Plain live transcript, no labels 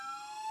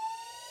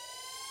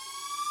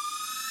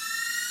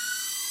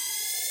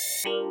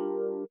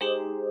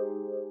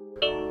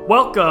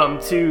Welcome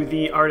to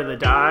the Art of the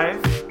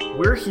Dive.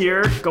 We're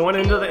here going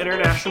into the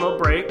international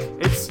break.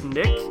 It's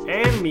Nick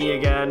and me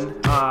again.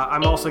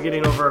 I'm also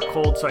getting over a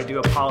cold, so I do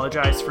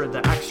apologize for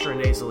the extra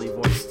nasally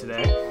voice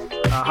today.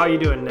 How you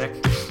doing,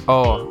 Nick?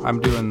 Oh, I'm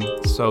doing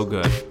so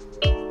good.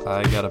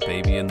 I got a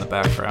baby in the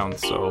background,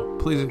 so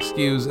please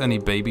excuse any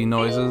baby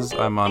noises.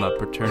 I'm on a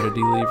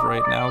paternity leave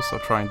right now, so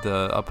trying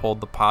to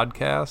uphold the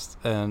podcast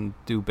and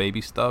do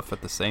baby stuff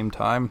at the same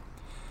time.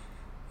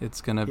 It's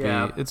gonna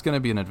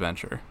be an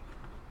adventure.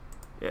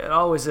 It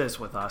always is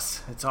with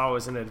us. It's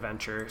always an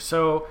adventure.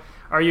 So,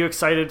 are you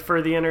excited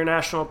for the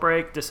international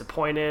break?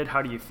 Disappointed?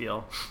 How do you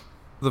feel?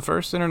 The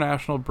first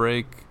international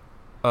break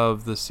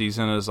of the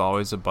season is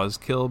always a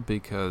buzzkill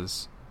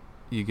because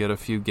you get a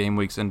few game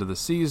weeks into the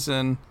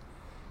season,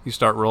 you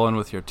start rolling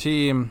with your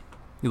team,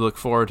 you look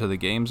forward to the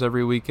games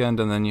every weekend,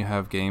 and then you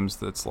have games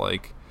that's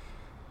like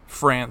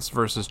France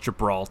versus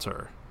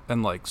Gibraltar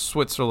and like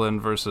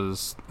Switzerland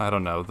versus, I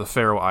don't know, the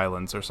Faroe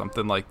Islands or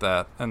something like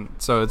that. And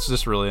so it's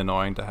just really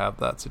annoying to have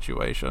that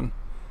situation.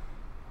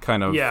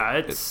 Kind of.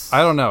 Yeah,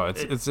 I don't know.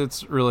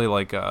 It's really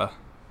like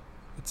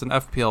it's an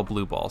FPL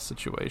blue ball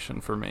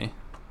situation for me.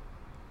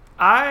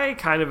 I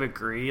kind of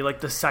agree.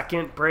 Like, the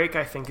second break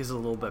I think is a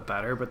little bit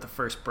better, but the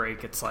first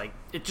break, it's like,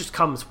 it just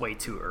comes way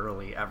too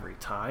early every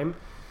time.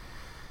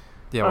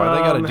 Yeah, why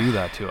they gotta do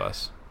that to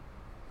us?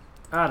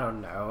 I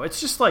don't know. It's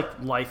just like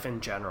life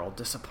in general,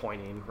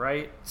 disappointing,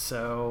 right?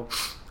 So,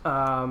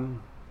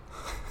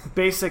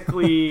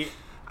 basically,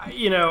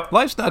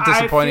 life's not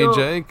disappointing,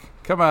 Jake.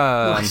 Come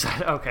on.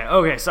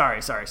 Okay.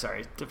 Sorry.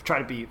 Try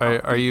to be.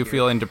 Are you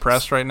feeling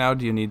depressed right now?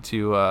 Do you need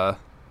to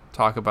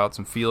talk about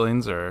some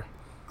feelings or?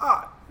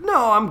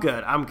 No, I'm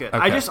good. Okay.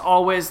 I just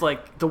always,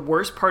 like, the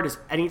worst part is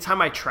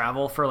anytime I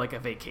travel for, like, a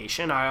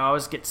vacation, I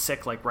always get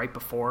sick, like, right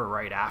before or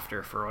right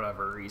after for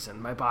whatever reason.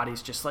 My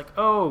body's just like,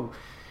 oh,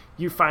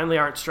 you finally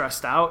aren't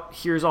stressed out.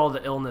 Here's all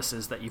the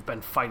illnesses that you've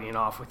been fighting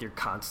off with your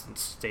constant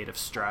state of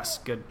stress.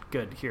 Good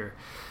here.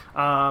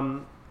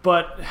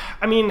 But,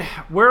 I mean,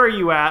 where are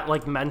you at,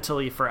 like,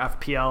 mentally for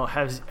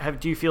FPL?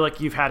 Do you feel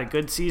like you've had a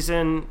good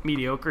season,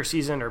 mediocre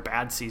season, or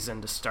bad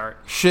season to start?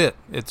 Shit.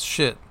 It's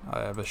shit.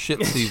 I have a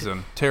shit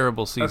season.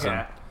 Terrible season.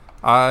 Okay.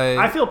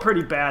 I feel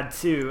pretty bad,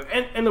 too.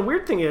 And the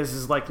weird thing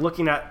is, like,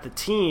 looking at the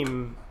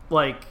team,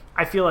 like,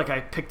 I feel like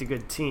I picked a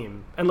good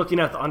team. And looking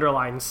at the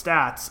underlying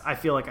stats, I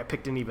feel like I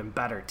picked an even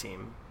better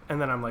team.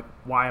 And then I'm like,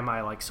 why am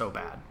I, like, so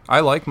bad? I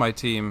like my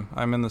team.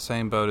 I'm in the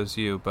same boat as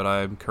you, but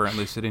I'm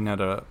currently sitting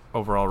at a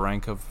overall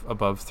rank of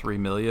above 3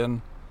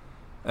 million,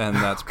 and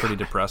that's pretty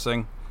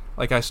depressing.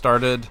 Like, I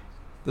started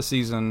the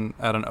season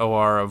at an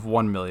OR of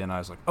 1 million. I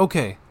was like,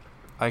 okay,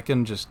 I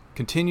can just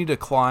continue to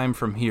climb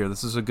from here.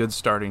 This is a good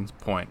starting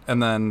point.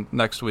 And then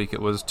next week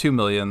it was 2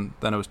 million,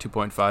 then it was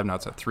 2.5, now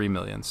it's at 3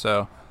 million.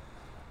 So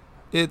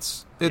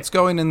it's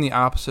going in the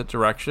opposite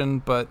direction,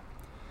 but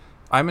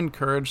I'm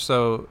encouraged.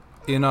 So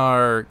in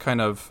our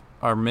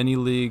mini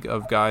league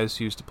of guys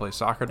who used to play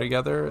soccer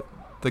together,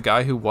 the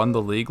guy who won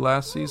the league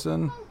last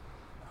season,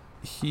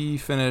 he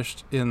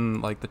finished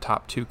in like the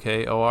top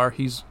 2K OR.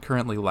 He's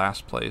currently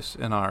last place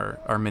in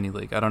our mini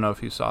league. I don't know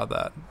if you saw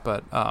that,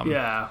 but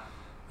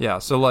yeah.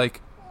 So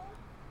like,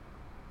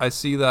 I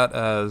see that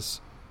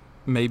as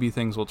maybe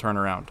things will turn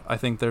around. I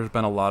think there's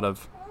been a lot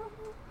of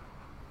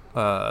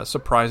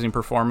surprising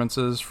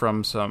performances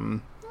from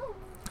some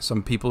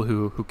people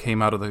who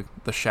came out of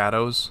the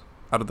shadows,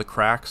 out of the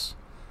cracks,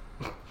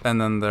 and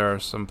then there are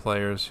some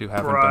players who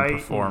haven't been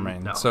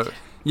performing. No. So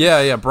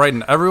yeah,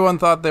 Brighton. Everyone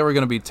thought they were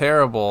going to be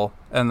terrible,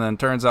 and then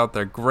turns out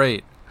they're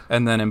great.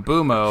 And then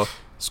Mbumo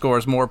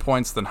scores more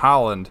points than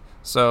Holland.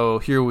 So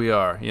here we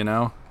are,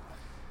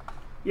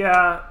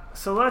 Yeah.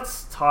 So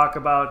let's talk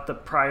about the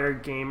prior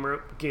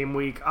game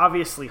week.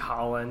 Obviously,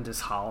 Holland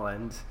is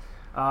Holland.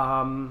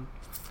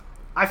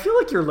 I feel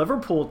like your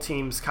Liverpool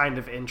team's kind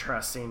of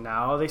interesting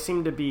now. They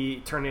seem to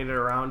be turning it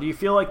around. Do you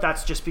feel like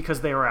that's just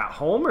because they were at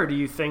home, or do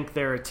you think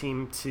they're a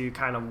team to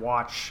kind of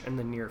watch in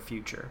the near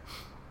future?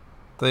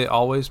 They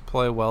always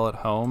play well at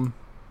home.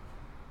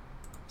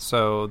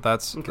 So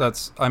that's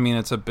I mean,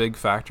 it's a big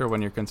factor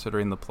when you're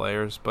considering the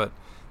players, but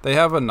they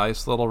have a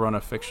nice little run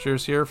of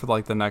fixtures here for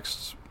like the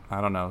next,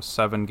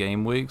 7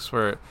 game weeks,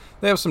 where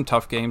they have some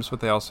tough games, but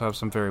they also have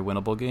some very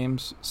winnable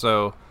games.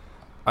 So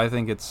I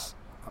think it's,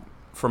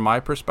 from my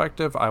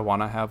perspective, I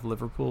want to have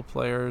Liverpool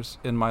players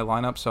in my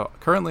lineup. So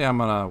currently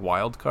I'm on a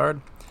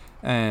wildcard.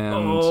 And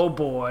oh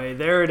boy,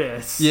 there it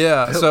is.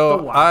 Yeah,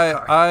 so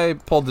I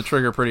pulled the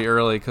trigger pretty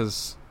early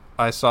because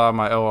I saw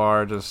my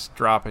OR just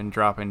dropping,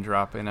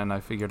 and I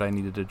figured I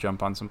needed to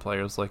jump on some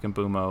players like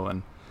Mbumo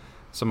and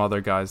some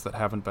other guys that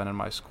haven't been in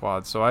my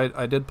squad. So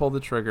I did pull the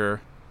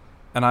trigger,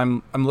 and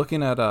I'm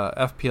looking at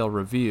FPL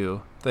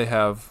Review. They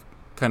have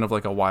kind of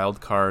like a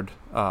wild card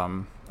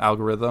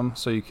algorithm,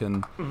 so you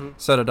can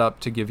set it up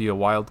to give you a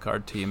wild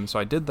card team. So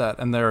I did that,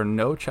 and there are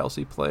no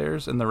Chelsea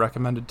players in the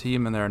recommended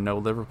team, and there are no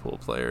Liverpool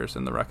players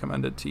in the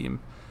recommended team.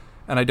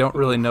 And I don't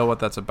really know what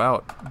that's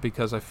about,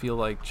 because I feel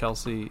like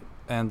Chelsea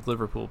and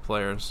Liverpool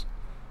players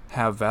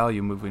have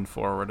value moving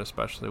forward,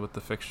 especially with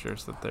the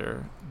fixtures that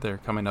they're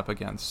coming up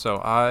against.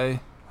 So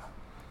I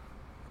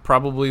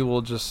probably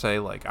will just say,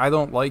 like, I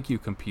don't like you,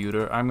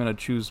 computer. I'm going to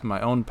choose my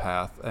own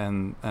path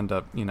and end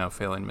up,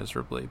 failing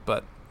miserably.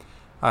 But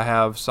I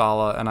have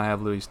Salah and I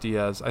have Luis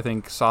Diaz. I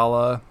think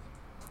Salah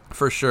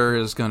for sure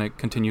is going to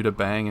continue to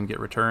bang and get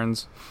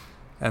returns.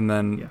 And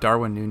then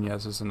Darwin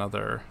Nunez is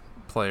another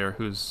player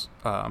who's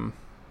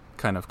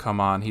kind of come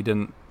on. He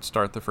didn't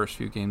start the first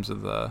few games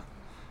of the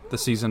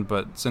season,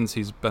 but since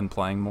he's been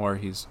playing more,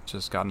 he's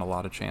just gotten a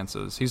lot of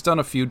chances. He's done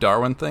a few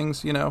Darwin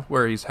things,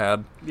 where he's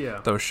had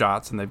those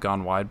shots and they've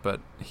gone wide, but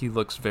he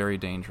looks very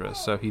dangerous,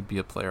 so he'd be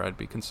a player I'd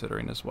be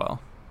considering as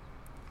well.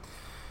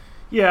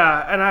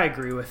 Yeah, and I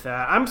agree with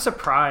that. I'm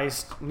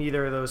surprised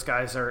neither of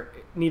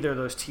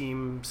those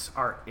teams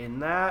are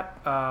in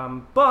that,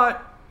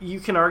 but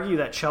you can argue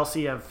that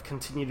Chelsea have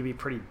continued to be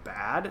pretty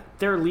bad.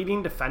 Their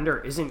leading defender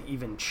isn't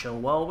even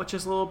Chilwell, which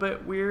is a little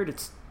bit weird.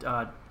 It's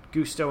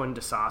Gusto and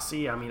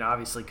Disasi. I mean,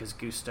 obviously, because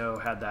Gusto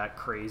had that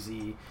crazy...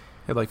 He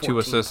had like 2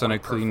 assists and a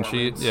clean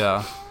sheet.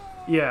 Yeah.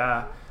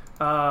 Yeah.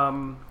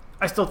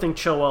 I still think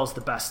Chilwell's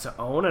the best to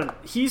own, and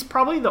he's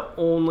probably the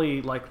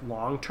only like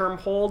long-term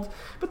hold.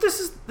 But this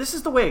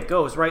is the way it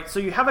goes, right? So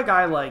you have a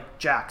guy like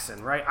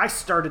Jackson, right? I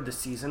started the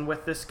season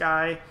with this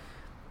guy.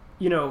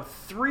 3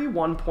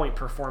 1-point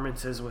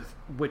performances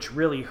which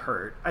really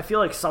hurt. I feel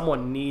like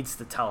someone needs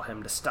to tell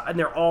him to stop, and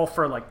they're all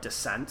for like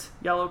dissent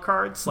yellow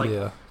cards.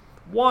 Like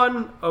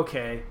 1,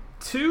 okay.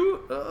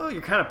 2,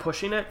 you're kind of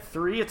pushing it.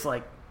 3, it's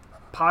like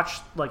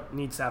Poch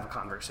needs to have a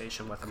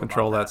conversation with him.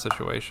 Control about that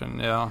situation.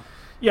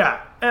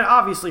 Yeah, and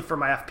obviously for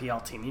my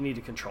FPL team, you need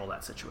to control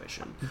that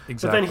situation. Exactly.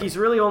 But then he's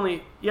really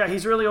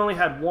only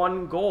had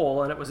 1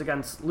 goal, and it was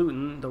against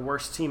Luton, the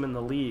worst team in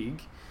the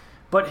league.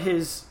 But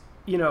his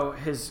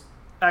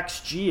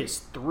XG is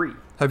 3.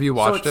 Have you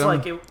watched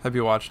him? Have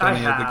you watched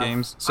any of the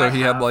games? So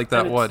he had like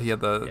that. He had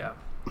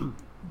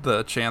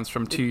the chance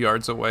from 2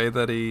 yards away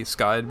that he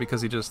skied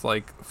because he just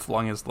like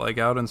flung his leg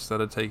out instead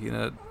of taking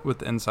it with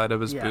the inside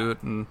of his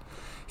boot. And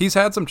he's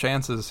had some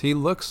chances. He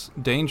looks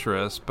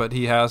dangerous, but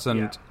he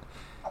hasn't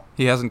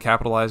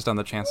capitalized on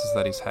the chances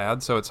that he's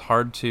had. So it's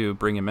hard to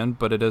bring him in.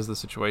 But it is the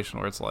situation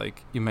where it's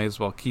like you may as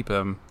well keep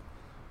him,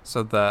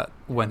 so that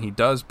when he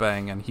does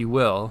bang, and he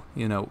will,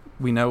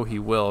 we know he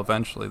will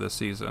eventually this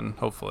season.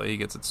 Hopefully he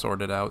gets it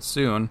sorted out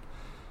soon.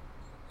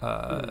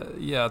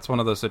 It's one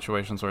of those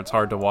situations where it's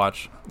hard to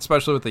watch,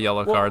 especially with the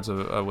yellow cards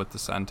with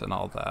dissent and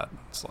all that.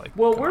 It's like,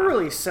 we're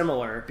really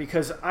similar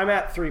because I'm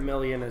at 3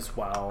 million as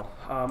well.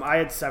 I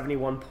had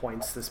 71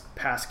 points this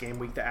past game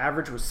week. The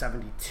average was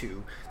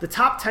 72. The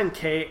top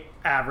 10K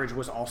average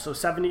was also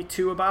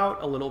 72,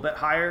 about a little bit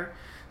higher.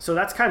 So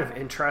that's kind of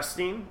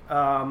interesting.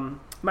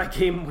 My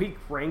game week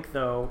rank,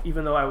 though,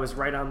 even though I was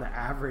right on the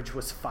average,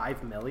 was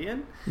 5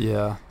 million.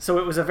 Yeah. So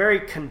it was a very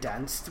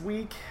condensed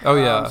week. Oh,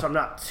 yeah. So I'm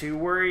not too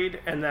worried.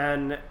 And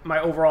then my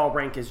overall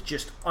rank is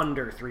just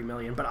under 3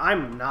 million. But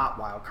I'm not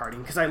wildcarding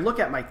because I look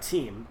at my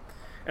team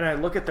and I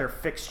look at their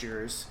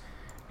fixtures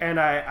and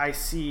I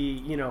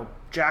see,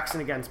 Jackson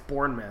against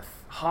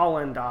Bournemouth,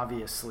 Holland,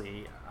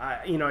 obviously.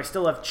 I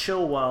still have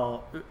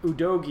Chilwell,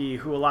 Udogie,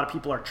 who a lot of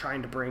people are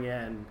trying to bring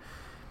in.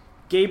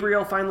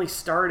 Gabriel finally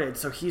started,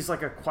 so he's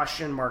like a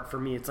question mark for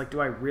me. It's like, do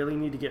I really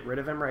need to get rid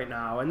of him right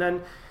now? And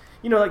then,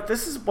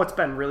 this is what's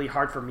been really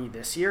hard for me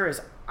this year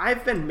is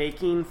I've been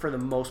making, for the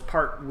most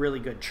part, really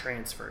good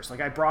transfers.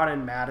 Like, I brought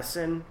in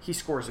Madison. He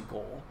scores a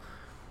goal.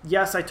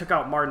 Yes, I took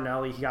out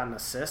Martinelli. He got an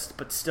assist,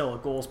 but still a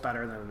goal's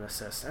better than an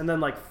assist. And then,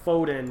 like,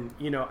 Foden,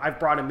 I've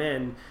brought him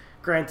in.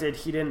 Granted,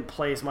 he didn't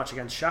play as much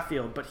against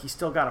Sheffield, but he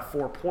still got a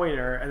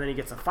 4-pointer, and then he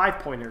gets a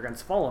 5-pointer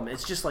against Fulham.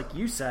 It's just like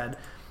you said,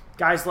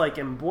 guys like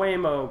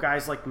Mbuemo,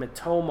 guys like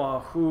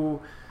Mitoma,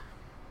 who,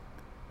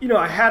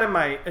 I had in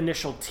my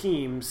initial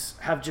teams,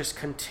 have just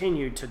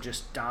continued to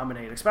just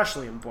dominate,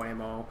 especially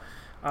Mbuemo.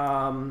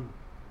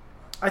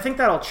 I think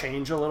that'll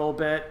change a little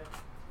bit,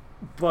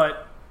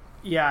 but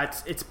yeah,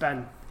 it's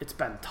been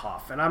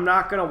tough, and I'm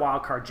not going to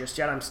wildcard just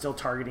yet. I'm still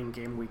targeting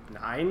game week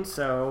 9,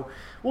 so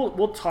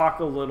we'll talk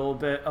a little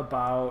bit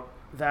about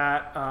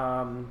that.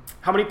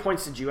 How many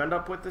points did you end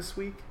up with this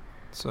week?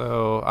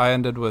 So I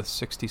ended with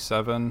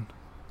 67.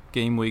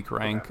 Game week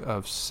rank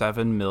of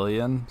 7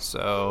 million,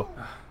 so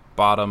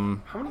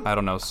bottom, I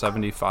don't know,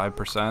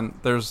 75%.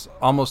 There's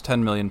almost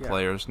 10 million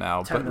players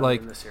now, but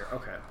like, this year.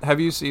 Okay. Have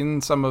you seen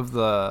some of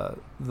the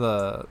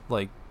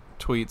like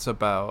tweets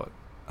about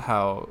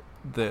how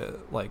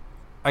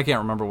I can't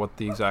remember what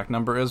the exact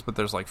number is, but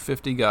there's like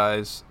 50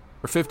 guys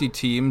or 50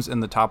 teams in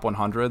the top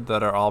 100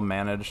 that are all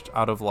managed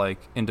out of like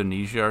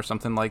Indonesia or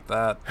something like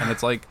that, and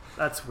it's like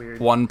that's weird.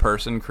 One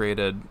person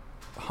created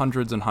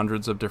hundreds and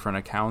hundreds of different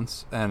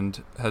accounts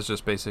and has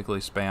just basically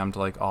spammed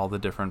like all the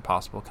different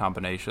possible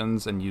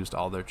combinations and used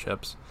all their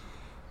chips.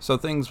 So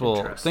things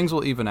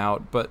will even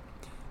out, but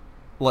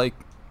like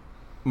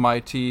my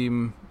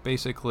team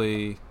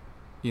basically,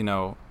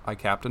 I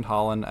captained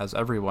Holland as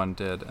everyone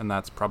did, and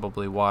that's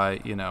probably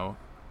why,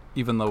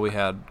 even though we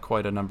had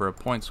quite a number of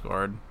points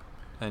scored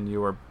and you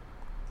were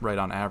right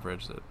on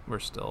average, that we're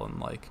still in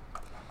like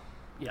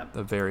Yep.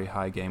 the very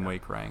high game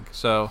week rank.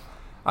 So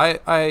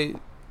I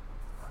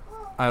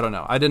don't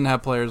know. I didn't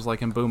have players like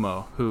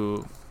Mbumo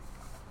who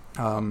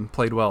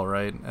played well,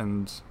 right?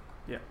 And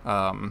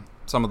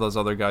some of those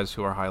other guys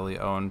who are highly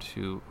owned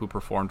who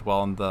performed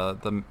well, and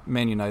the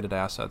Man United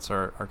assets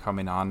are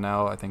coming on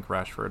now. I think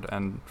Rashford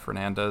and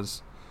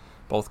Fernandes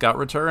both got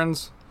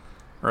returns,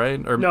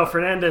 right? Or no,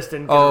 Fernandes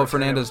didn't.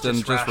 Fernandes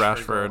didn't. Just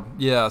Rashford.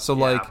 Yeah. So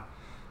like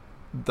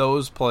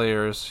those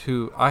players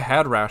who I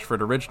had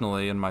Rashford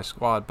originally in my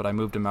squad, but I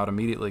moved him out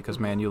immediately because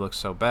Man U looks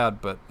so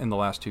bad. But in the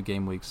last 2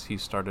 game weeks, he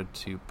started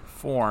to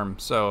perform.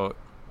 So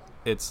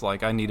it's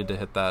like I needed to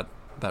hit that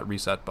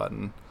reset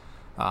button.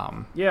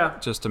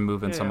 Just to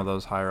move in some of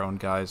those higher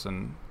owned guys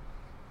and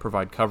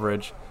provide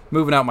coverage.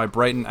 Moving out my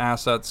Brighton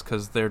assets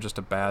because they're just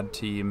a bad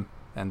team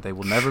and they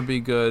will never be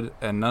good,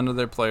 and none of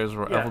their players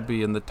will ever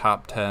be in the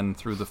top 10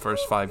 through the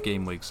first 5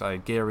 game weeks. I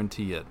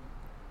guarantee it.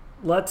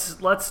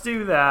 Let's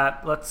do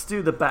that. Let's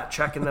do the bet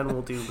check and then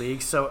we'll do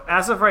league. So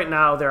as of right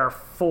now, there are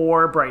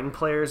 4 Brighton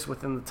players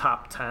within the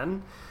top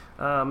 10.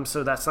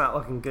 So that's not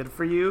looking good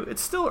for you.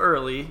 It's still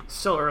early,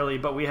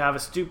 but we have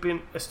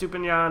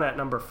Estupinian at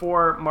number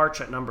 4,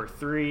 March at number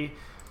 3.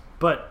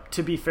 But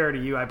to be fair to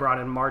you, I brought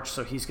in March,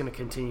 so he's going to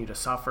continue to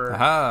suffer.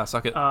 Aha,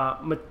 suck it.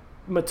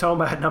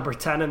 Matoma at number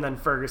 10, and then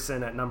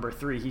Ferguson at number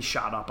 3. He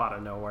shot up out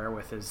of nowhere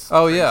with his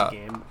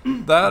game.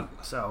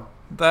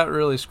 That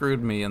really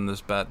screwed me in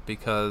this bet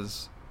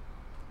because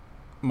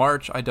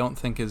March I don't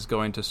think is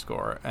going to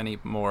score any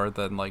more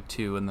than like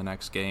 2 in the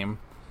next game.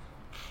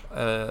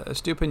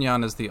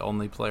 Estupinian is the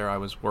only player I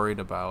was worried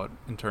about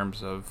in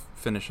terms of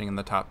finishing in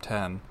the top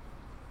 10.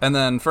 And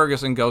then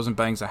Ferguson goes and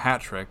bangs a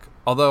hat trick.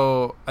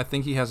 Although I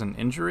think he has an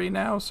injury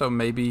now, so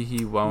maybe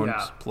he won't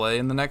play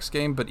in the next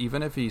game. But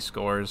even if he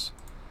scores,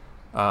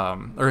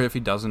 or if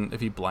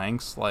he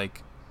blanks,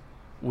 like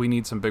we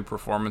need some big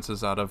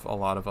performances out of a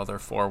lot of other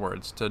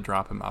forwards to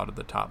drop him out of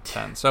the top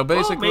 10. So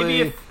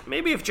basically,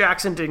 maybe if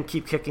Jackson didn't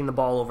keep kicking the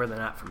ball over the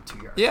net from 2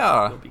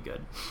 yards, he'll be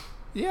good.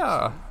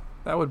 Yeah,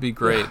 that would be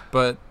great. Yeah.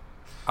 But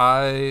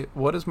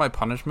what is my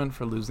punishment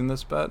for losing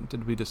this bet?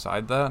 Did we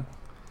decide that?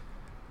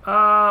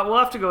 We'll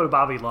have to go to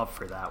Bobby Love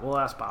for that. We'll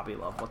ask Bobby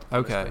Love what the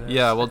punishment is.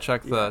 Yeah, we'll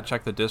check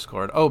the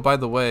Discord. Oh, by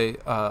the way,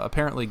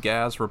 apparently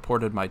Gaz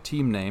reported my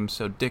team name,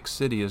 so Dick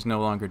City is no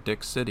longer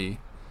Dick City,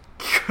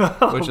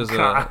 which is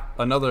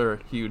another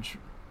huge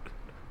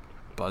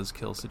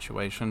buzzkill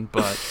situation.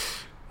 But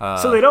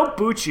so they don't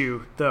boot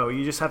you though.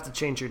 You just have to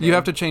change your name. You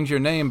have to change your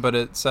name, but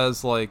it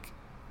says like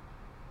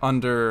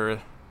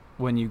under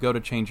when you go to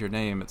change your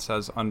name, it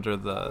says under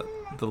the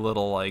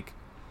little like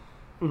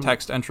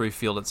text entry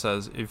field, it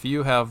says if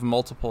you have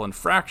multiple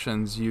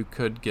infractions you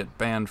could get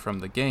banned from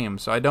the game,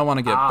 so I don't want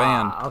to get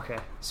banned. Okay.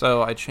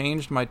 So I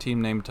changed my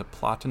team name to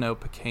Platano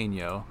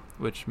Pequeño,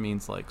 which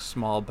means like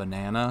small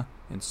banana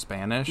in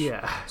Spanish.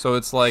 Yeah. So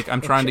it's like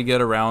I'm trying to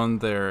get around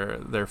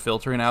their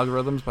filtering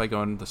algorithms by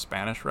going the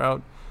Spanish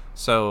route.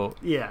 So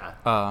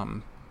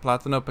Platano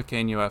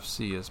Pequeño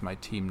FC is my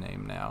team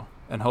name now,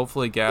 and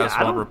hopefully Gaz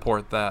won't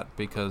report that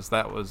because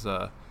that was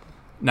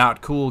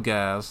not cool,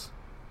 Gaz.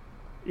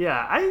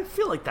 Yeah, I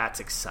feel like that's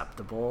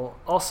acceptable.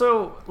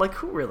 Also, like,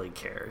 who really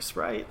cares,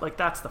 right? Like,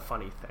 that's the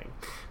funny thing.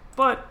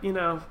 But,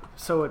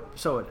 so it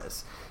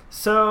is.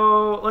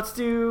 So let's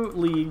do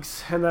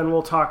leagues, and then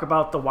we'll talk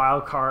about the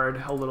wild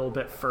card a little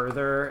bit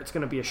further. It's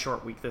going to be a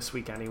short week this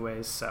week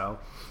anyways, so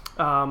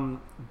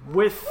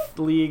with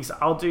leagues,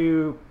 I'll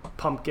do the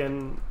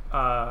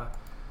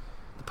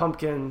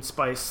Pumpkin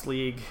Spice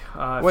League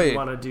if you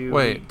want to do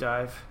League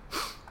Dive.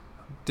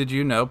 Did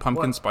you know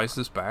Pumpkin Spice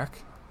is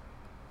back?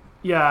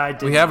 Yeah, I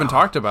did. We haven't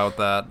talked about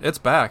that. It's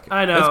back.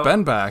 I know. It's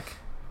been back.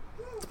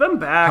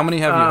 How many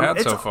have you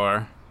had so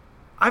far?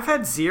 I've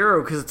had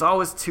 0 because it's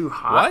always too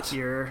hot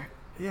here.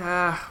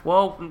 Yeah.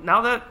 Well,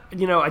 now that,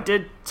 I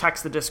did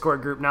text the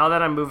Discord group. Now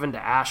that I'm moving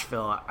to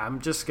Asheville,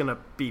 I'm just going to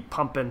be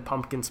pumping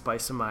pumpkin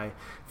spice in my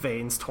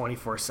veins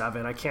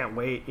 24/7. I can't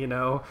wait,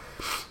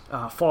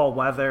 fall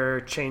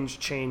weather,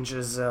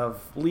 changes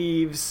of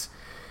leaves.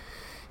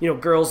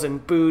 Girls in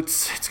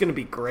boots. It's going to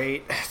be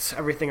great. It's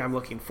everything I'm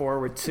looking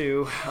forward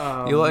to.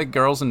 You like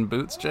girls in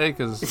boots, Jake?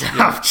 I'm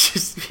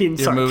just being sarcastic.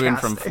 You're moving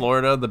from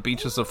Florida, the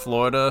beaches of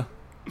Florida.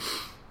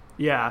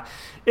 Yeah.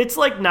 It's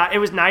like it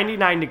was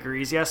 99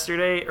 degrees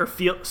yesterday,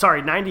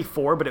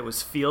 94, but it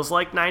feels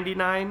like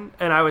 99.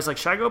 And I was like,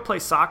 should I go play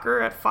soccer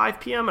at 5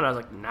 p.m.? And I was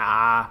like,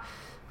 nah.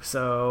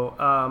 So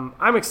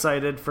I'm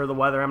excited for the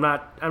weather. I'm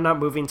not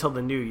moving till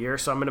the new year,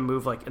 so I'm going to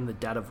move like in the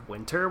dead of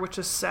winter, which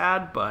is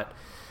sad, but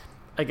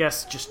I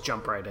guess just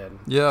jump right in.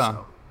 Yeah.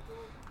 So,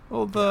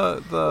 well,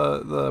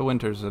 the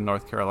winters in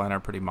North Carolina are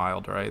pretty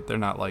mild, right? They're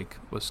not like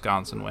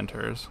Wisconsin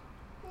winters.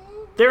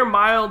 They're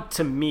mild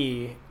to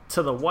me.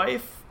 To the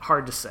wife,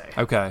 hard to say.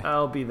 Okay.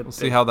 We'll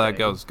see how that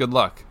goes. Good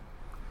luck.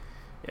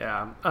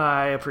 Yeah,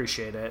 I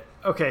appreciate it.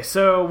 Okay,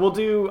 so I'll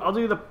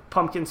do the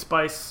Pumpkin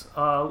Spice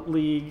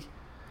League,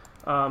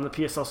 the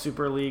PSL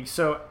Super League.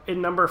 So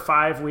in number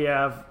 5 we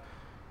have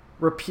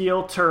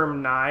Repeal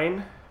Term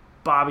 9,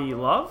 Bobby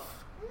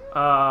Love.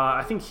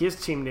 I think his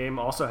team name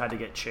also had to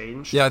get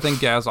changed. Yeah, I think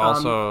Gaz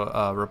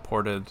also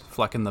reported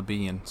Fleckin' the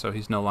Bean, so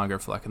he's no longer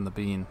Fleckin' the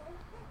Bean.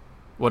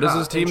 What is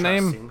his team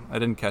name? I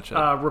didn't catch it.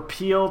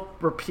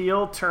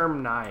 Repeal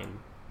Term 9.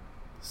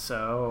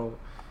 So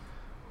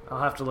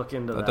I'll have to look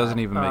into that. That doesn't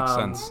even make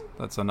sense.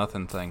 That's a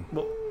nothing thing.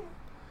 Well,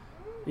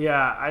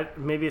 yeah,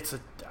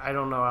 I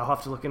don't know. I'll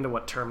have to look into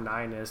what Term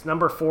 9 is.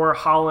 Number 4,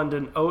 Holland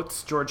and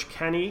Oates, George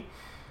Kenny.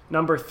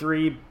 Number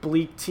 3,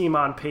 Bleak Team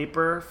on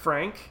Paper,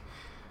 Frank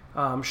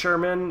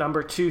Sherman.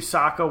 Number 2,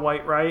 Saka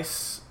White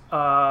Rice,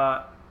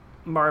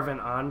 Marvin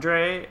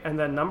Andre. And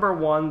then number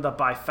 1, the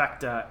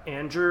Bifecta,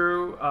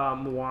 Andrew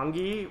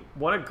Mwangi.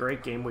 What a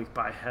great game week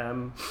by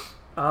him.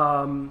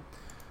 I'm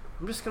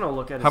just going to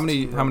look at his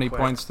team How many quick.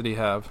 points did he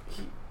have?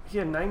 He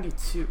had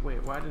 92.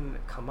 Wait, why didn't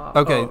it come up?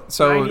 Okay,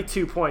 so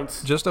 92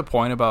 points. Just a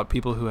point about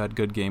people who had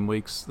good game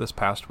weeks this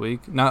past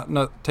week.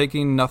 Not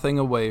taking nothing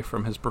away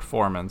from his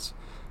performance.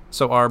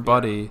 So our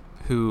buddy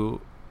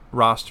who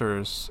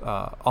rosters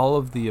all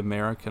of the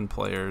American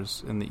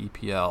players in the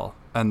EPL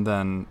and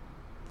then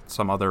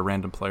some other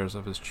random players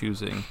of his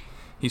choosing,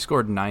 he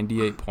scored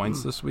 98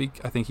 points this week.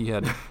 I think he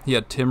had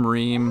Tim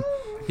Ream.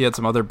 He had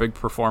some other big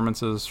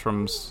performances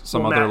from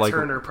some other Matt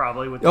Turner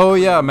probably with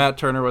Matt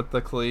Turner with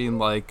the clean.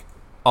 Like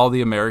all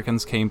the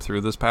Americans came through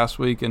this past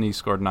week and he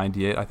scored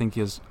 98. I think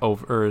his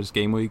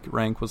game week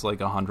rank was like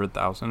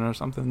 100,000 or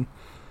something.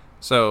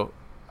 So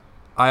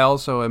I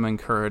also am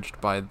encouraged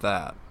by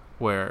that,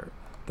 where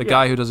the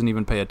guy who doesn't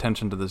even pay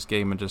attention to this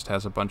game and just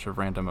has a bunch of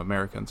random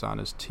Americans on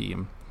his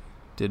team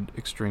did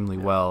extremely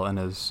well and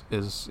is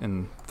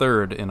in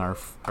third in our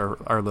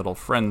little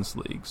friends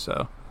league.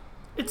 So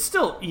it's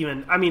still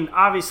even. I mean,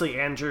 obviously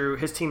Andrew,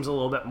 his team's a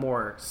little bit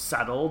more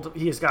settled.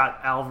 He's got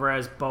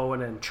Alvarez,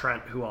 Bowen, and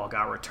Trent who all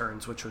got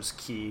returns, which was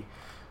key.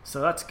 So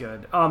that's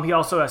good. He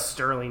also has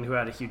Sterling, who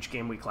had a huge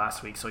game week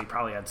last week, so he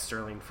probably had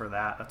Sterling for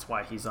that. That's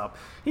why he's up.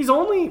 He's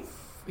only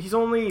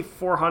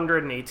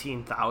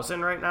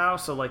 418,000 right now.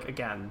 So like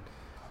again,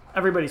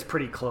 everybody's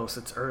pretty close.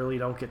 It's early.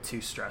 Don't get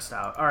too stressed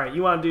out. All right,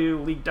 you want to do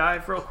League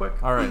Dive real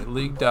quick? All right,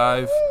 League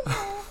Dive.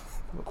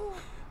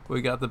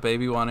 We got the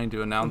baby wanting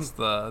to announce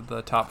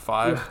the top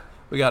 5.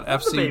 We got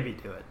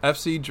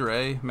FC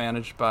Dre,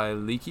 managed by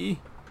Leaky.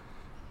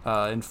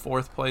 In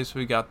 4th place,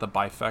 we got the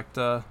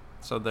Bifecta.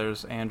 So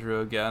there's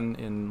Andrew again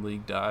in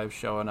League Dive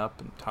showing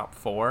up in top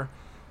 4.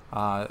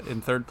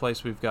 In 3rd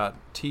place, we've got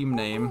Team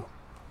Name.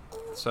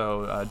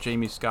 So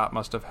Jamie Scott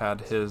must have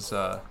had his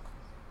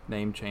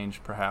name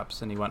changed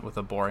perhaps, and he went with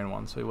a boring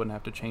one, so he wouldn't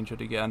have to change it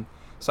again.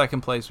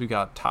 2nd place, we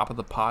got Top of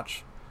the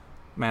Potch,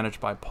 managed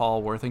by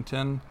Paul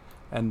Worthington.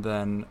 And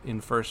then in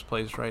 1st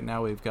place right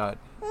now, we've got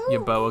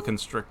Yaboa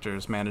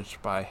Constrictors,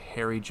 managed by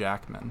Harry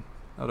Jackman.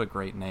 What a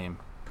great name.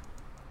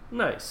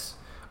 Nice.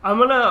 I'm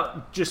going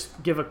to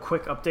just give a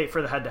quick update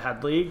for the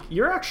head-to-head league.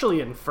 You're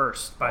actually in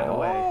 1st, by the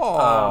way.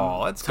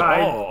 Let's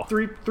go.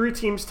 Three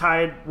teams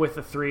tied with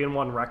a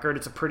 3-1 record.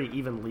 It's a pretty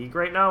even league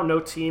right now. No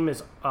team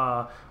is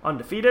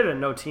undefeated, and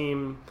no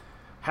team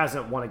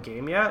hasn't won a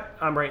game yet.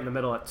 I'm right in the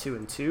middle at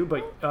 2-2.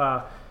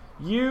 But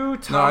you,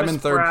 Thomas, I'm in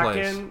 3rd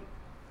Bracken, place.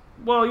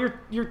 Well,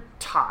 you're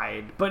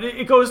tied, but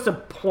it goes to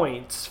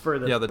points for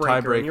the the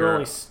breaker,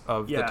 tiebreaker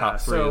of the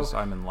top 3 is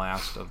I'm in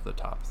last of the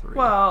top 3.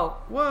 Well,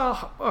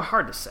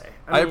 hard to say.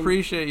 I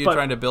appreciate you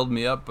trying to build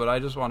me up, but I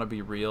just want to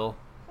be real.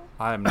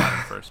 I am not in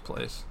 1st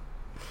place.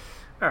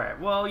 All right,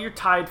 well, you're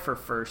tied for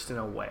 1st in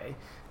a way.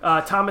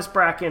 Thomas,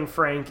 Bracken,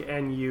 Frank,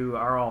 and you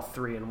are all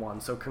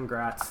 3-1, so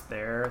congrats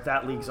there.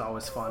 That league's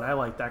always fun. I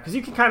like that because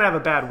you can kind of have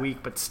a bad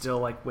week, but still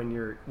like when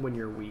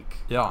you're weak.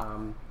 Yeah.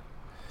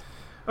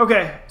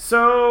 Okay,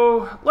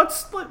 so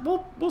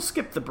we'll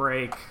skip the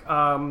break.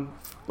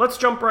 Let's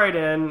jump right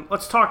in.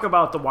 Let's talk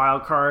about the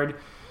wild card.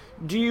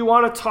 Do you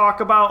want to talk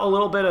about a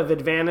little bit of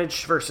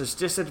advantage versus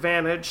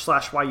disadvantage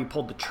 / why you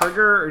pulled the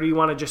trigger, or do you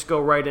want to just go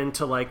right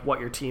into like what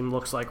your team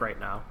looks like right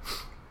now?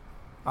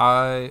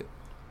 I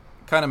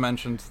kind of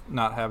mentioned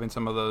not having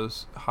some of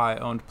those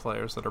high-owned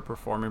players that are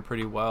performing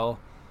pretty well.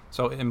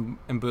 So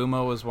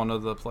Mbeumo was one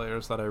of the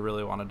players that I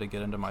really wanted to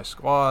get into my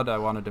squad. I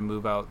wanted to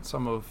move out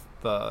some of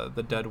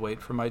the dead weight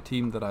from my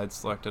team that I had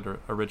selected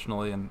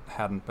originally and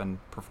hadn't been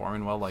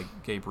performing well, like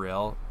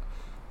Gabriel.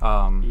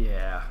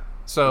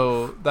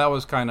 So that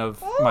was kind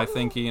of my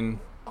thinking,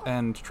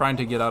 and trying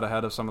to get out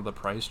ahead of some of the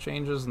price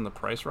changes and the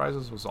price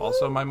rises was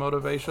also my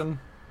motivation.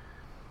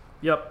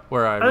 Yep.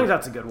 Where I think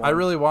that's a good one. I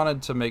really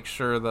wanted to make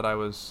sure that I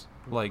was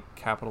like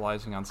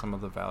capitalizing on some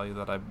of the value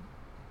that I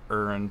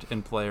earned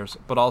in players,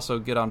 but also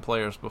get on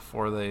players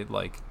before they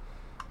like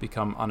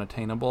become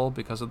unattainable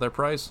because of their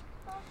price.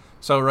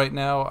 So right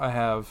now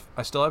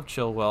I still have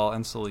Chilwell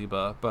and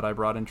Saliba, but I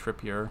brought in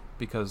Trippier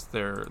because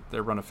their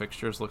run of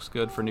fixtures looks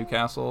good for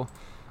Newcastle,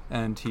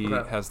 and he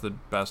has the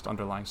best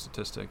underlying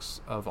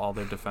statistics of all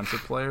their defensive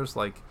players.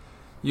 Like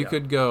you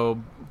could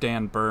go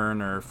Dan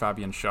Burn or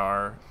Fabian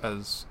Schär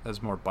as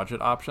more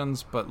budget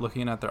options, but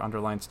looking at their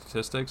underlying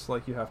statistics,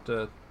 like you have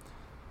to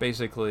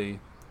basically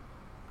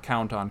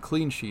count on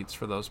clean sheets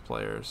for those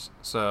players.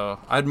 So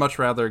I'd much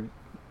rather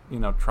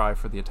try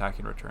for the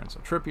attacking return. So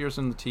Trippier's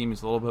in the team.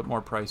 He's a little bit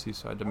more pricey,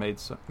 so I had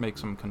to make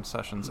some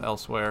concessions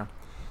elsewhere.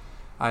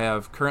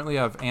 I currently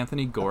have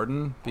Anthony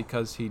Gordon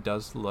because he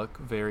does look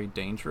very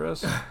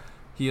dangerous.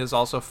 He is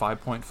also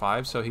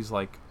 5.5, so he's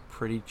like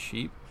pretty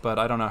cheap, but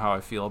I don't know how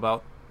I feel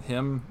about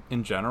him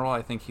in general.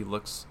 I think he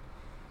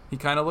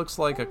kind of looks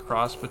like a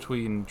cross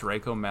between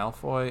Draco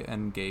Malfoy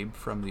and Gabe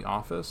from The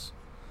Office.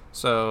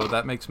 So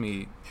that makes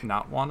me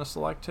not want to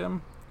select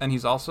him. And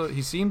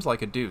he seems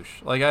like a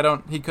douche. Like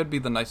he could be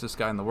the nicest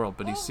guy in the world,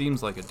 but he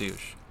seems like a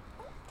douche.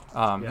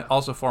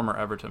 Also former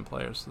Everton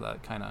player, so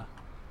that kind of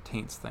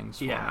taints things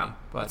for me.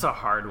 But that's a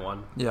hard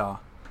one. Yeah.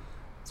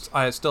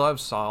 I still have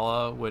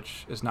Salah,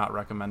 which is not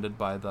recommended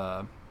by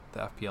the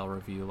FPL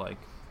review, like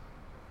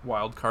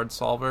wildcard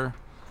solver.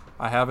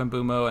 I have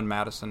Mbumo and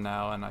Madison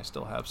now, and I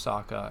still have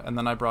Saka. And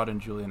then I brought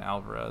in Julian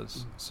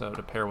Alvarez, so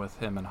to pair with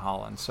him and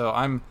Haaland. So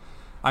I'm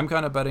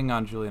kind of betting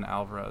on Julian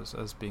Alvarez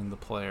as being the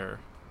player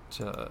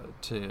to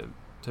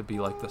be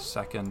like the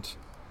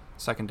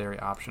secondary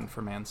option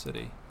for Man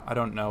City. I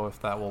don't know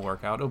if that will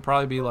work out. It'll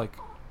probably be like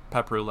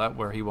Pep Roulette,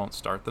 where he won't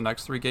start the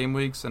next 3 game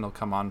weeks and he'll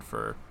come on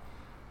for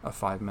a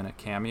 5-minute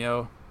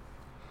cameo.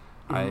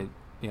 I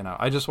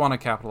just want to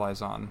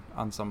capitalize on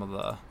some of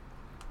the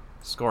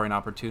scoring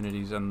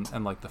opportunities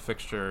and like the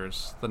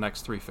fixtures. The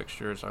next 3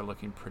 fixtures are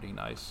looking pretty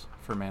nice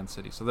for Man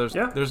City. So there's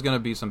going to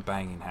be some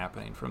banging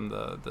happening from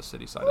the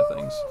City side of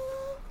things.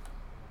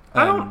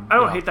 I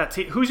don't hate that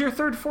team. Who's your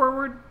third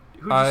forward?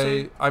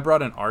 I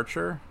brought in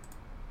Archer.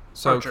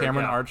 So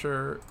Cameron yeah.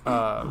 Archer,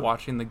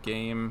 watching the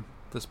game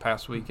this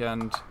past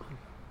weekend,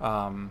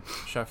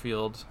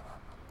 Sheffield,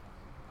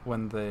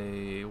 when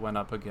they went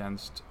up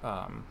against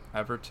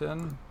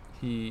Everton,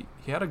 he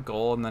had a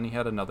goal, and then he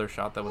had another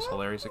shot that was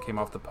hilarious. It came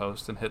off the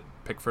post and hit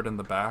Pickford in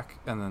the back,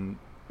 and then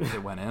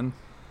it went in.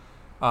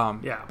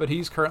 But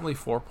he's currently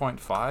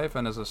 4.5,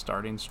 and as a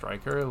starting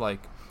striker,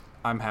 like,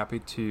 I'm happy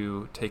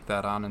to take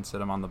that on and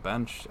sit him on the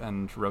bench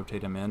and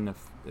rotate him in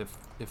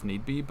if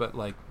need be. But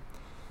like,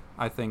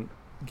 I think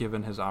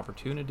given his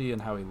opportunity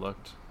and how he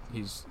looked,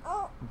 he's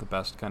the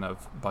best kind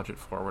of budget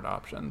forward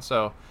option.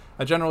 So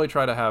I generally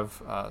try to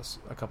have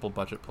a couple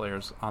budget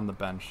players on the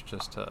bench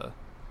just to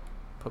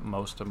put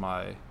most of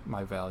my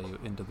value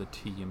into the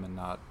team and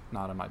not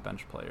on my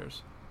bench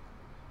players.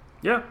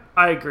 Yeah,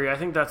 I agree. I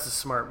think that's a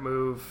smart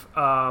move.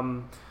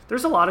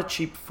 There's a lot of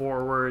cheap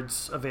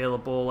forwards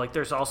available. Like,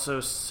 there's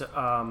also,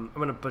 I'm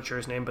going to butcher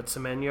his name, but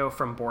Semenyo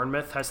from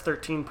Bournemouth has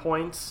 13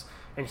 points,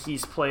 and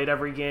he's played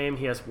every game.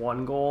 He has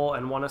 1 goal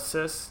and 1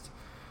 assist.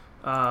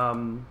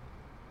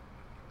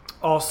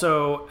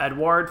 Also,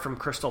 Edouard from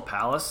Crystal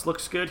Palace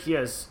looks good. He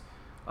had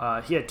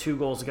 2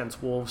 goals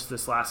against Wolves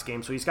this last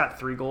game, so he's got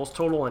 3 goals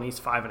total, and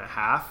he's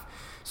 5.5.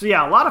 So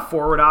yeah, a lot of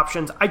forward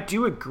options. I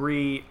do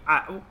agree.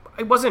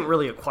 It wasn't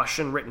really a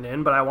question written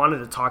in, but I wanted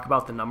to talk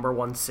about the number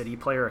 1 City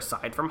player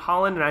aside from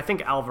Haaland, and I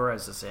think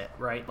Alvarez is it,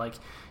 right? Like,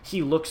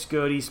 he looks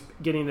good. He's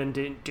getting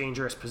in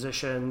dangerous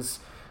positions.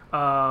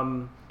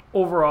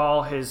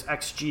 Overall, his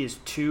XG is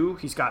 2.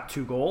 He's got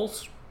 2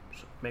 goals.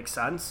 Makes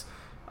sense.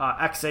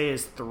 XA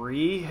is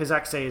 3. His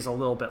XA is a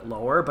little bit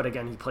lower, but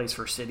again, he plays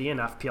for City, and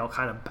FPL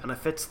kind of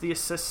benefits the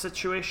assist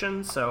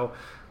situation. So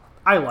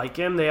I like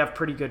him. They have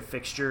pretty good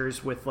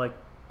fixtures with like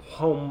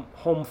home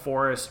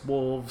Forest,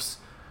 Wolves,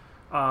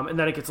 and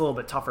then it gets a little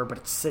bit tougher, but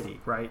it's City,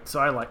 right? So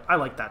I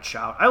like that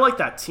shout. I like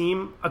that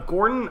team.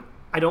 Gordon,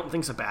 I don't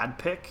think is a bad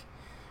pick.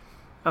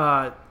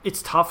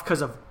 It's tough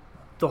because of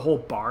the whole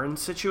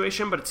Barnes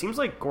situation, but it seems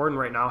like Gordon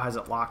right now has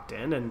it locked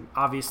in, and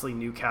obviously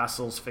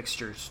Newcastle's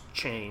fixtures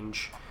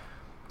change.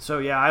 So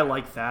yeah, I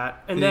like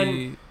that. And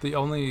then the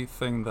only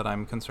thing that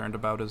I'm concerned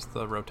about is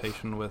the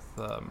rotation with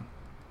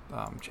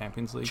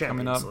Champions League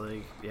coming up.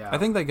 Yeah. I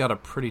think they got a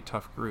pretty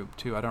tough group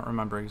too. I don't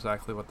remember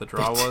exactly what the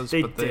draw was.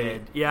 They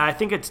did. Yeah, I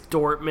think it's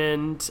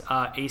Dortmund,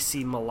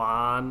 AC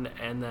Milan,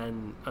 and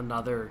then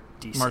another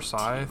decent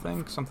Marseille, team. I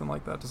think, something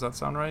like that. Does that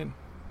sound right?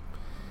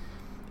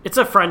 It's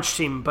a French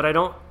team, but I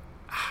don't.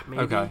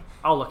 Maybe. Okay.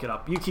 I'll look it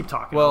up. You keep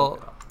talking.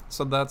 Well,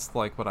 so that's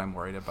like what I'm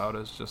worried about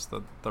is just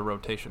that the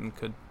rotation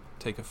could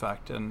take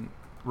effect, and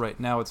right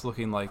now it's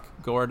looking like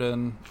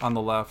Gordon on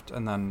the left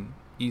and then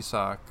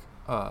Isak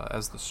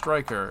as the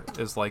striker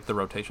is like the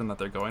rotation that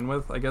they're going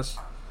with. I guess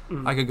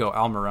I could go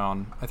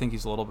Almiron. I think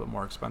he's a little bit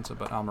more expensive,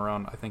 but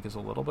Almiron I think is a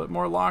little bit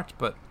more locked.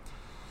 But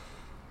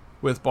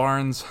with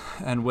Barnes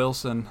and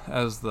Wilson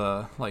as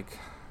the like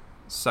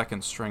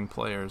second string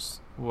players,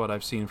 what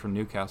I've seen from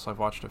Newcastle, I've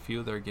watched a few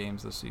of their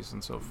games this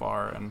season so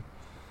far, and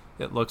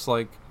it looks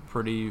like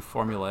pretty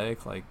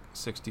formulaic. Like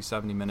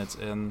 60-70 minutes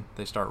in,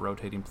 they start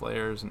rotating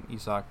players, and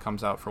Isak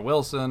comes out for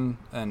Wilson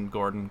and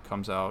Gordon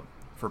comes out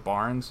for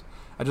Barnes.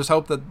 I just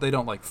hope that they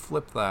don't like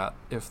flip that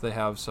if they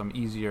have some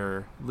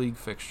easier league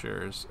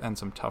fixtures and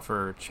some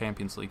tougher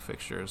Champions League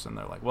fixtures, and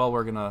they're like, well,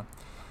 we're gonna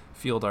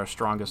field our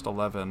strongest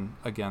 11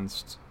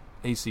 against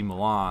AC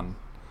Milan.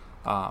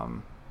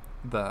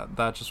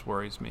 That just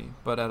worries me.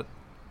 But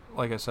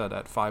like I said,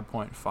 at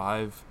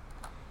 5.5,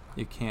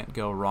 you can't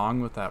go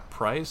wrong with that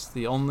price.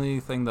 The only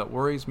thing that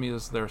worries me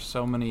is there's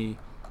so many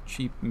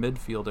cheap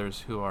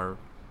midfielders who are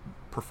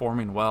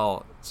performing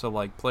well. So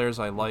like players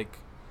I like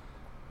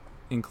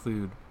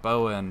include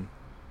Bowen,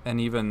 and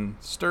even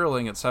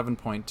Sterling at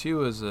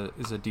 7.2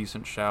 is a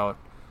decent shout.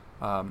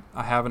 I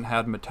haven't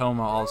had Matoma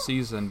all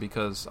season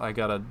because I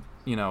gotta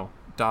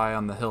die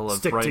on the hill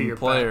of Brighton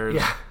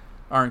players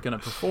aren't going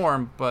to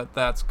perform, but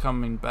that's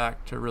coming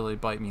back to really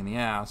bite me in the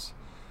ass.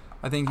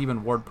 I think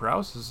even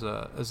Ward-Prowse is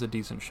a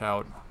decent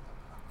shout.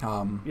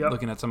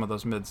 Looking at some of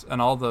those mids,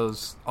 and all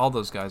those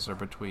guys are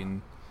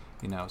between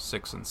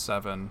 6 and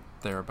 7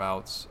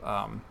 thereabouts.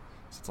 So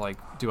it's like,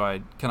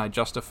 can I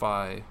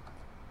justify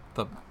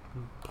the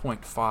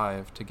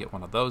 0.5 to get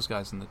one of those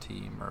guys in the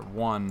team, or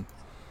 1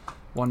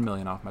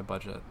 million off my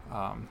budget?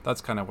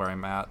 That's kind of where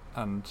I'm at,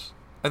 and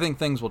I think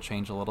things will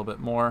change a little bit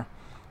more.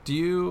 Do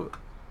you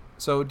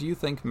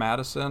think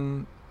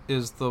Maddison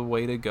is the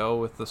way to go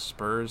with the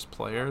Spurs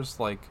players?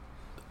 Like,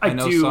 I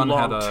know Son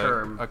had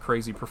a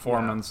crazy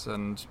performance,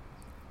 and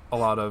a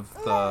lot of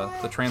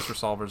the transfer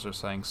solvers are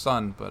saying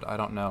Son, but I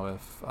don't know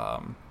if.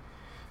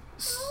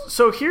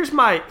 So here's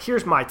my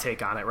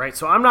take on it, right?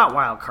 So I'm not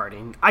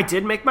wildcarding. I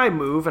did make my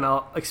move, and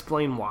I'll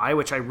explain why,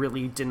 which I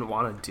really didn't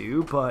want to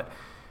do, but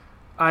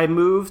I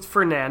moved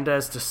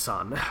Fernandez to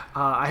Son.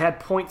 I had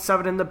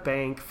 0.7 in the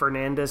bank.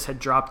 Fernandez had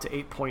dropped to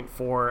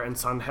 8.4, and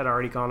Son had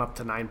already gone up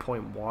to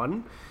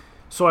 9.1.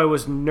 So I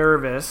was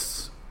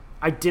nervous.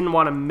 I didn't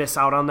want to miss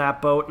out on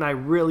that boat, and I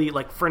really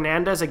like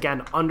Fernandez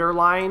again.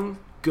 Underline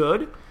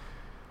good,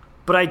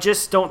 but I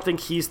just don't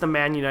think he's the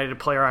Man United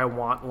player I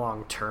want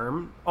long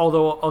term.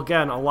 Although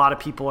again, a lot of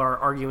people are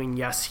arguing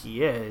yes,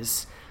 he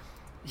is.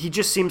 He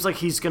just seems like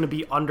he's going to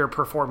be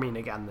underperforming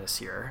again this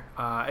year.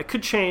 It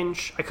could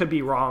change. I could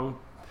be wrong.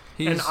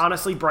 And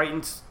honestly,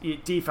 Brighton's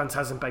defense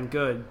hasn't been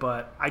good,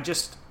 but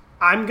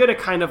I'm going to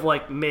kind of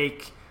like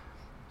make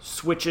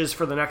switches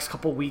for the next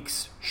couple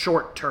weeks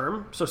short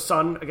term. So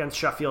Son against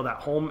Sheffield at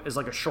home is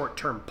like a short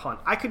term punt.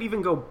 I could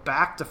even go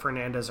back to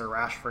Fernandez or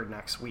Rashford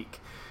next week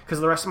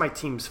because the rest of my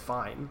team's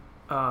fine.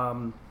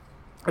 I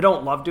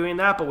don't love doing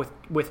that, but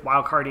with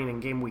wildcarding in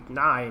game week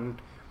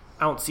 9,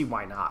 I don't see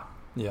why not.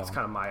 Yeah, that's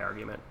kind of my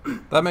argument.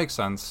 That makes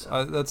sense.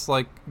 That's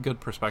like good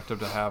perspective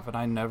to have, and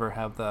I never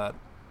have that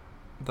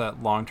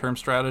long-term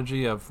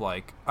strategy of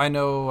like, I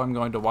know I'm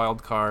going to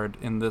wild card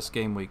in this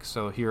game week,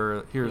 so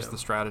here's the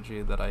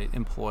strategy that I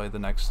employ the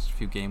next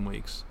few game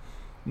weeks,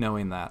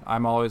 knowing that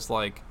I'm always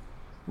like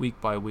week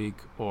by week,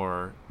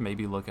 or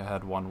maybe look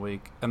ahead 1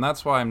 week, and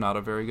that's why I'm not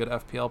a very good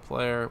FPL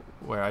player,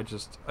 where I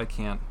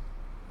can't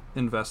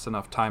invest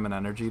enough time and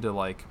energy to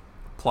like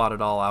plot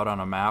it all out on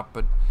a map.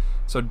 But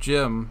so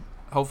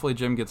hopefully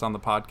Jim gets on the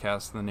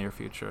podcast in the near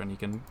future, and he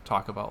can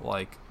talk about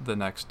like the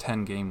next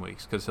 10 game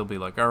weeks, because he'll be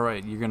like, all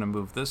right, you're going to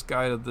move this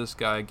guy to this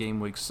guy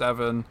game week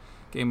 7,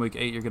 game week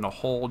 8 you're going to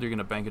hold, you're going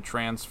to bank a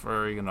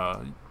transfer, you're going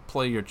to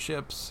play your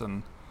chips,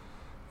 and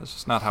that's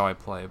just not how I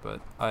play.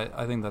 But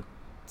I think that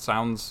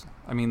sounds,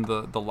 I mean,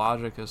 the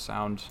logic is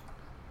sound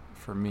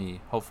for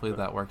me. Hopefully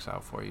that works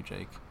out for you,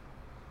 Jake.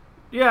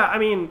 Yeah, I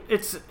mean,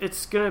 it's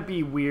going to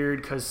be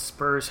weird because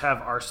Spurs have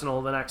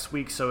Arsenal the next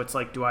week, so it's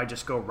like, do I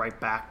just go right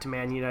back to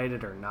Man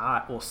United or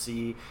not? We'll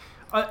see.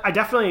 I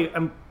definitely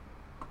am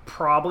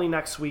probably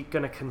next week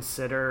going to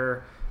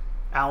consider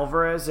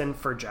Alvarez in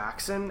for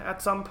Jackson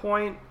at some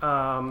point.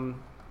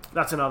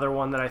 That's another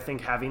one that I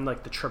think having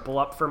like the triple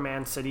up for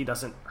Man City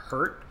doesn't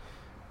hurt.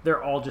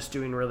 They're all just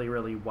doing really,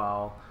 really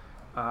well.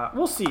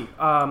 We'll see.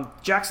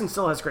 Jackson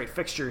still has great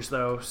fixtures,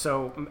 though,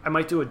 so I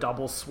might do a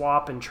double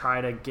swap and try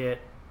to get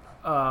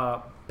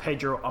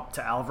Pedro up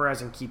to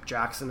Alvarez and keep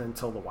Jackson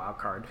until the wild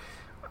card.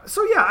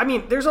 So yeah, I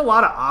mean, there's a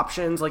lot of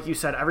options. Like you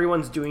said,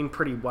 everyone's doing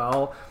pretty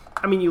well.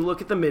 I mean, you look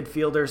at the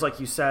midfielders, like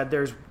you said,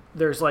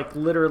 there's like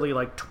literally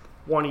like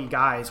 20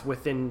 guys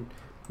within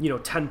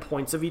 10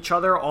 points of each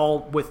other, all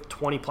with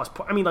 20 plus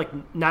points. I mean,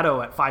 like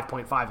Neto at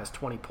 5.5 has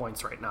 20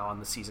 points right now on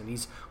the season.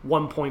 He's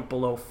 1 point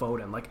below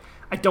Foden. Like,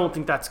 I don't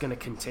think that's going to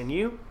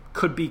continue.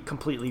 Could be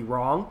completely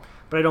wrong,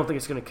 but I don't think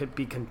it's going to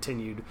be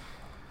continued.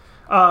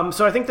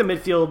 So I think the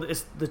midfield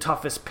is the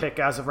toughest pick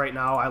as of right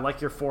now. I like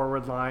your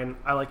forward line.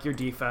 I like your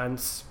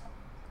defense.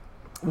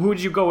 Who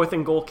did you go with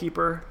in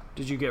goalkeeper?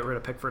 Did you get rid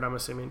of Pickford, I'm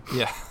assuming?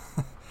 Yeah.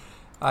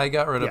 I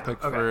got rid of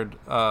Pickford.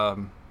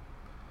 Okay.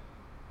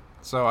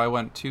 So I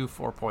went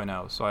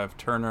 4.0. So I have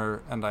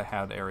Turner and I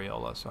had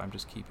Areola, so I'm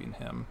just keeping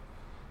him.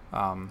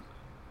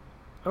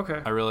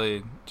 Okay. I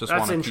really just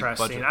want to keep budget players.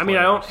 That's interesting. I mean,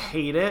 I don't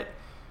hate it.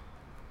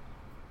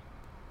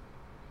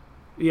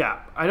 Yeah,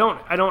 I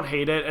don't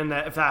hate it, and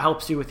if that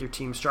helps you with your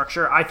team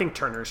structure, I think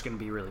Turner's going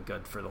to be really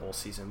good for the whole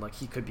season. Like,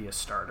 he could be a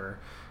starter.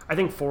 I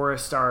think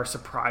Forest are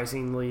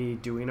surprisingly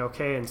doing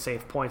okay, and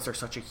save points are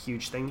such a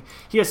huge thing.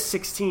 He has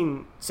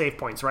 16 save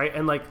points, right?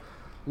 And like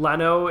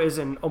Leno is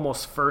in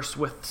almost first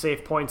with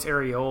save points.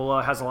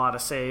 Areola has a lot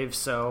of saves,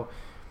 so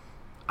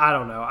I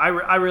don't know.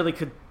 I really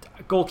could.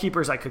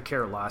 Goalkeepers, I could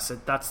care less.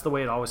 That's the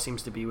way it always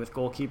seems to be with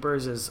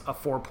goalkeepers. Is a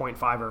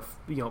 4.5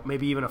 or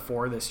maybe even a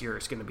 4 this year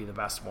is going to be the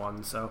best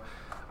one. So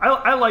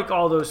I like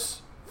all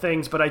those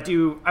things, but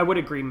I would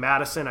agree.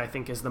 Maddison, I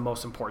think, is the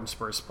most important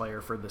Spurs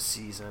player for the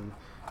season.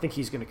 I think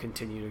he's going to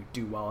continue to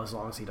do well as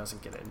long as he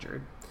doesn't get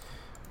injured.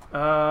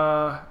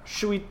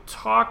 Should we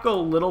talk a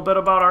little bit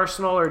about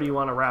Arsenal, or do you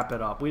want to wrap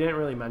it up? We didn't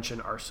really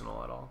mention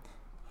Arsenal at all.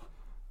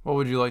 What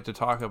would you like to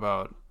talk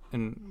about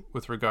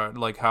with regard,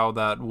 like how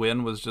that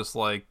win was just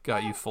like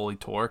got you fully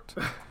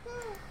torqued?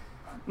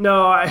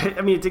 No,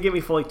 I mean, to get me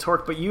fully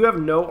torqued, but you have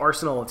no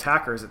Arsenal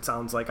attackers, it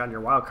sounds like, on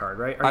your wild card,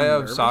 right? I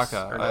have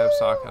Saka. I have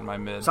Saka in my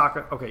mid.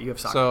 Saka? Okay, you have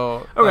Saka.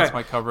 So that's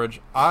my coverage.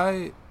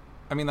 I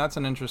mean, that's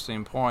an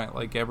interesting point.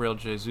 Like, Gabriel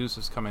Jesus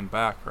is coming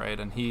back, right?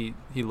 And he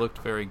looked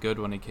very good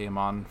when he came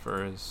on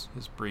for his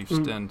brief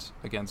stint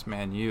against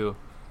Man U.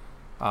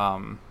 I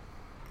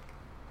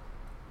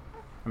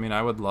mean,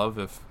 I would love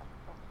if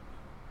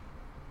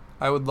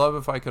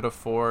I could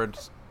afford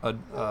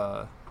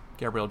a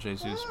Gabriel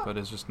Jesus, but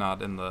it's just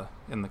not in the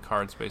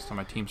cards based on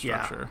my team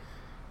structure. Yeah.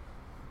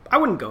 I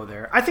wouldn't go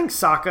there. I think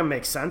Saka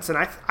makes sense, and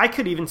I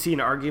could even see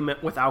an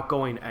argument without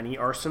going any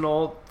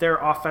Arsenal. Their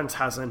offense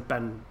hasn't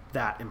been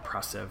that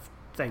impressive.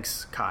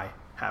 Thanks, Kai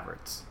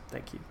Havertz.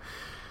 Thank you.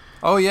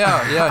 Oh,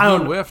 yeah.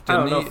 He whiffed,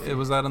 didn't he? It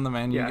was that in the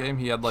Man U game?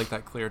 He had like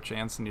that clear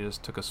chance, and he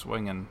just took a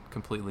swing and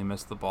completely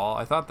missed the ball.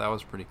 I thought that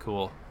was pretty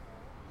cool.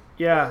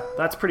 Yeah,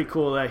 that's pretty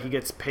cool that he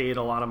gets paid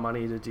a lot of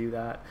money to do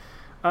that.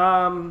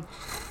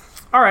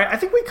 All right, I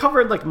think we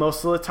covered like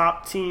most of the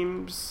top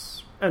teams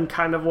and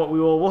kind of what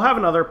we'll have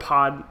another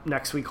pod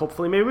next week.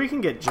 Hopefully, maybe we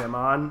can get Jim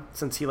on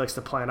since he likes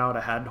to plan out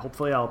ahead.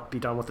 Hopefully, I'll be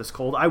done with this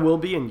cold. I will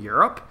be in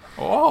Europe,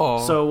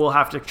 so we'll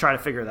have to try to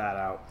figure that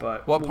out.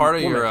 But what part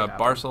of Europe?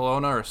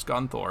 Barcelona or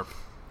Scunthorpe?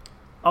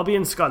 I'll be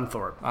in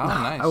Scunthorpe. Oh,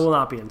 nice. I will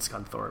not be in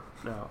Scunthorpe.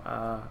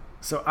 No.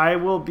 So I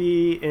will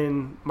be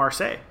in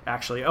Marseille,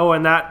 actually. Oh,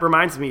 and that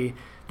reminds me,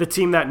 the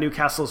team that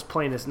Newcastle's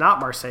playing is not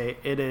Marseille.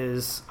 It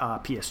is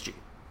PSG.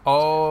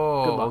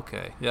 Oh,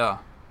 okay. Yeah.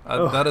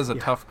 That is a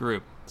tough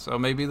group. So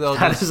maybe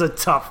That is a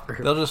tough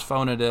group. They'll just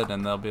phone it in,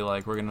 and they'll be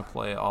like, we're going to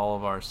play all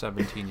of our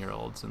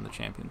 17-year-olds in the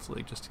Champions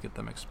League just to get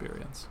them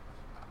experience.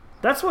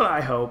 That's what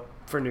I hope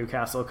for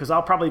Newcastle, because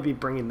I'll probably be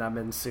bringing them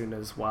in soon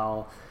as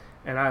well.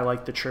 And I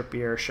like the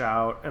Trippier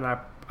shout, and I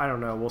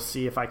don't know. We'll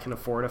see if I can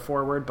afford a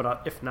forward,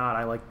 but if not,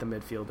 I like the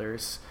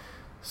midfielders.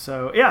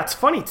 So, yeah, it's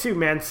funny, too.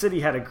 Man City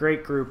had a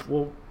great group.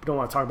 We don't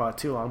want to talk about it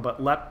too long,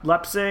 but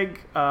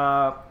Leipzig,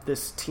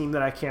 this team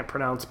that I can't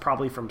pronounce,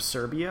 probably from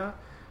Serbia,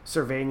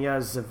 Cervenia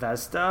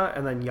Zvezda,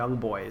 and then Young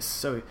Boys.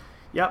 So,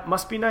 yep,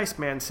 must be nice,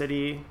 Man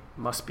City.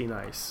 Must be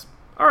nice.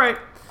 All right.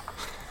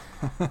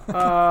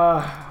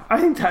 I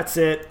think that's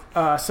it.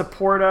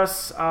 Support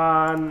us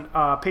on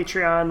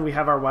Patreon. We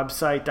have our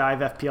website,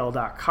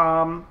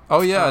 divefpl.com.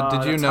 Oh yeah,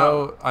 did you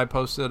know I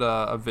posted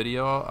a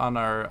video on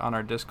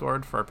our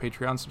Discord for our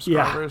Patreon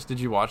subscribers? Yeah. Did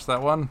you watch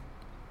that one?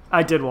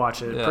 I did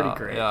watch it. Pretty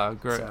great. Yeah,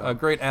 a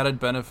great added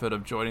benefit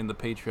of joining the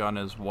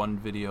Patreon is one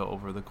video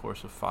over the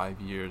course of 5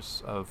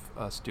 years of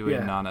us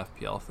doing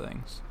non-FPL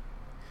things.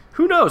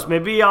 Who knows?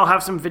 Maybe I'll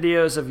have some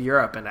videos of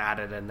Europe and add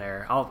it in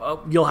there.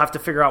 You'll have to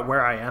figure out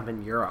where I am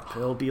in Europe.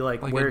 It'll be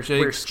like where's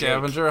Jake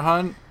scavenger Jake?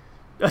 Hunt?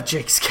 A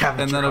Jake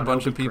scavenger hunt. And then a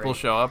bunch of people great.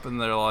 show up and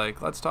they're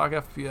like, let's talk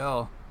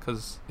FPL.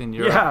 Because in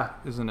Europe,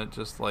 isn't it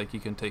just like you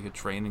can take a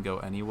train and go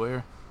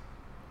anywhere?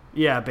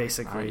 Yeah,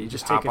 basically. You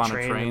just take hop on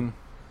a train.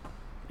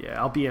 Yeah,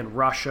 I'll be in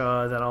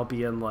Russia, then I'll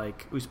be in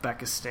like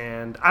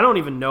Uzbekistan. I don't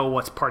even know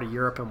what's part of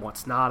Europe and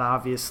what's not,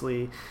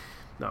 obviously.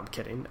 No, I'm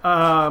kidding.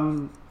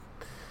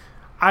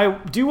 I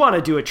do want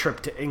to do a trip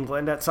to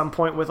England at some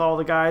point with all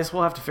the guys.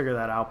 We'll have to figure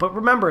that out. But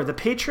remember, the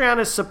Patreon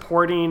is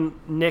supporting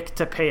Nick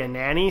to pay a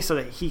nanny so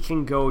that he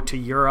can go to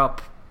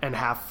Europe and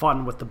have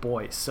fun with the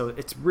boys. So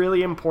it's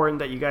really important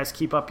that you guys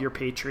keep up your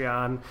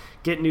Patreon,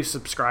 get new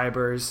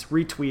subscribers,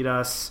 retweet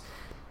us,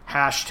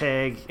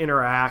 hashtag,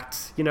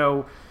 interact. You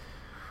know,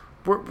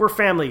 we're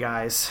family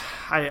guys.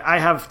 I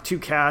have 2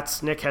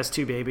 cats. Nick has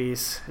 2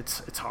 babies.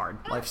 It's hard.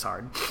 Life's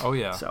hard. Oh,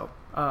 yeah. So,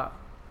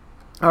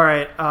 all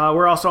right,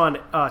 we're also on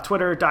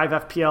Twitter,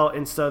 DiveFPL,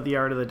 Insta, The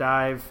Art of the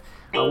Dive.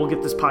 We'll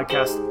get this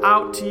podcast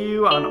out to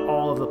you on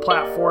all of the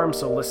platforms,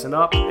 so listen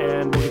up,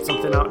 and we'll get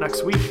something out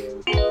next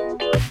week.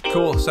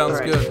 Cool,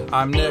 sounds good.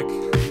 I'm Nick.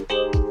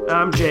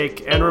 I'm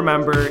Jake, and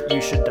remember,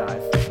 you should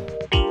dive.